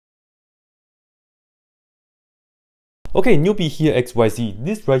Okay, newbie here, XYZ,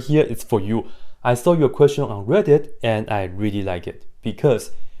 this right here is for you. I saw your question on Reddit and I really like it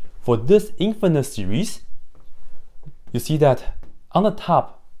because for this infinite series, you see that on the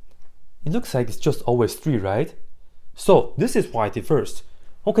top, it looks like it's just always 3, right? So this is what I did first.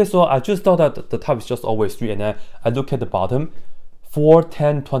 Okay, so I just thought that the top is just always 3, and then I look at the bottom, 4,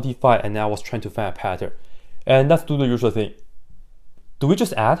 10, 25, and I was trying to find a pattern. And let's do the usual thing. Do we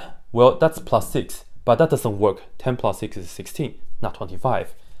just add? Well, that's plus 6, but that doesn't work. 10 plus 6 is 16, not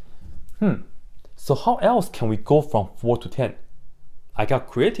 25. So how else can we go from 4 to 10? I got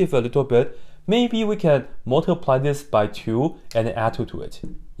creative a little bit. Maybe we can multiply this by 2 and then add 2 to it.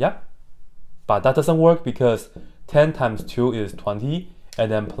 Yeah? But that doesn't work because 10 times 2 is 20,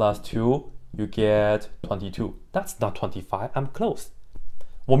 and then plus 2, you get 22. That's not 25, I'm close.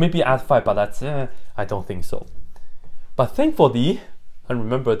 Well, maybe add 5, but that's, I don't think so. But thankfully, and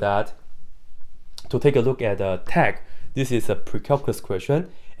remember that to take a look at the tag, this is a precalculus question,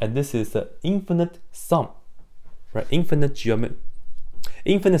 and this is the infinite sum, right? Infinite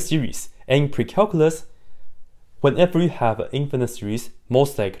series. And in precalculus, whenever you have an infinite series,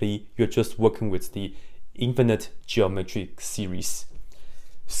 most likely you're just working with the infinite geometric series.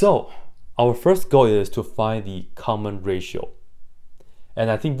 So our first goal is to find the common ratio. And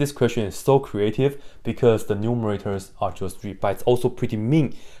I think this question is so creative because the numerators are just 3, but it's also pretty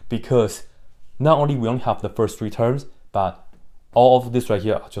mean because not only we only have the first 3 terms, but all of this right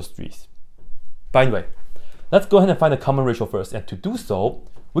here are just 3s. But anyway, let's go ahead and find the common ratio first. And to do so,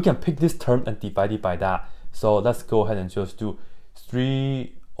 we can pick this term and divide it by that. So let's go ahead and just do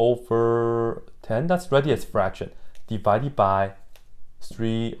 3 over 10, that's ready as fraction, divided by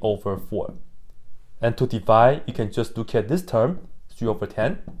 3 over 4. And to divide, you can just look at this term, 3 over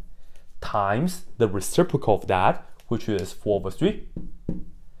 10, times the reciprocal of that, which is 4 over 3.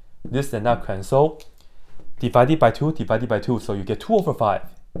 This and that cancel. Divided by 2, so you get 2 over 5.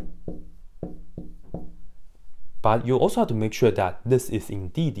 But you also have to make sure that this is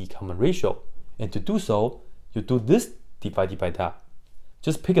indeed the common ratio. And to do so, you do this divided by that.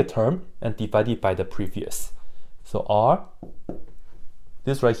 Just pick a term and divide it by the previous. So R,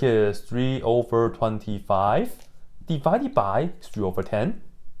 this right here is 3 over 25 divided by 3 over 10.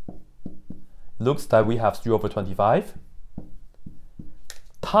 Looks like we have 3 over 25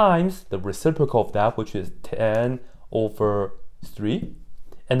 times the reciprocal of that, which is 10 over 3.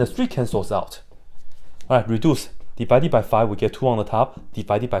 And the 3 cancels out. All right, reduce. Divided by 5, we get 2 on the top.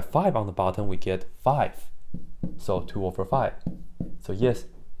 Divided by 5 on the bottom, we get 5. So 2 over 5. So yes,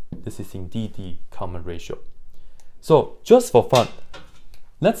 this is indeed the common ratio. So just for fun,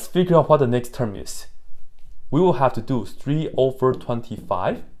 let's figure out what the next term is. We will have to do 3 over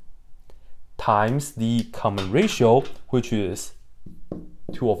 25 times the common ratio, which is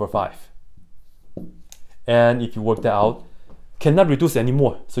 2 over 5. And if you work that out, cannot reduce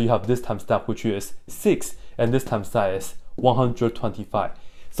anymore. So you have this times that, which is 6, and this times that is 125.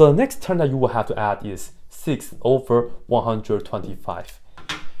 So the next term that you will have to add is 6 over 125.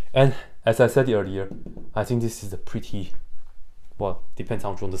 And as I said earlier, I think this is a pretty, well, depends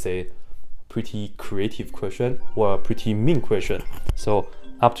how you want to say it, pretty creative question or a pretty mean question. So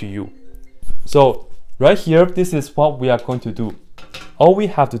up to you. So right here, this is what we are going to do. All we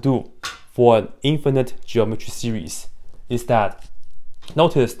have to do for an infinite geometry series is that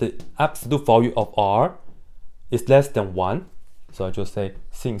notice the absolute value of R is less than 1. So I just say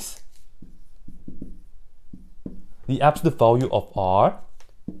since the absolute value of R,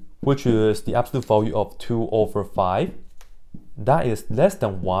 which is the absolute value of 2 over 5, that is less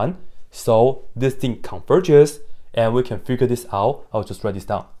than 1. So this thing converges and we can figure this out. I'll just write this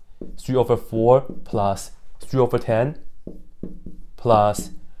down. 3 over 4 plus 3 over 10 plus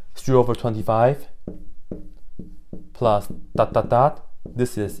 3 over 25 plus dot dot dot.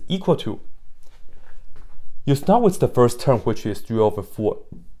 This is equal to, you start with the first term, which is 3 over 4.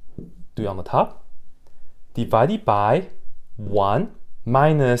 Do it on the top. Divided by 1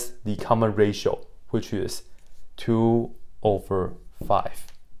 minus the common ratio, which is 2 over 5.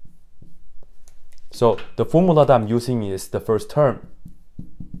 So the formula that I'm using is the first term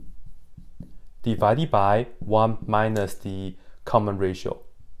divided by 1 minus the common ratio.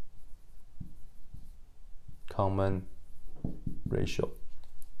 Common ratio.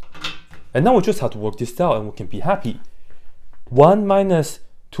 And now we just have to work this out and we can be happy. 1 minus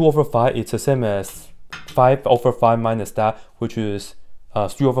 2 over 5 is the same as 5 over 5 minus that, which is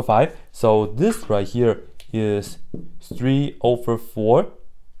 3 over 5. So this right here is 3 over 4.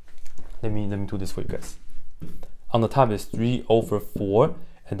 Let me do this for you guys. On the top is 3 over 4,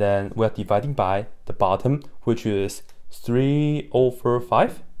 and then we're dividing by the bottom, which is 3 over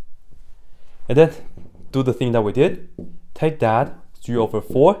 5. And then do the thing that we did. Take that 3 over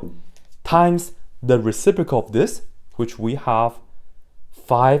 4 times the reciprocal of this, which we have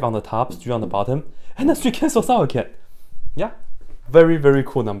 5 on the top, 3 on the bottom, and the 3 cancels out again. Yeah, very, very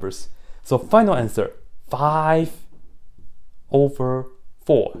cool numbers. So final answer, 5 over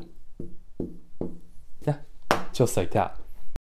 4. Yeah, just like that.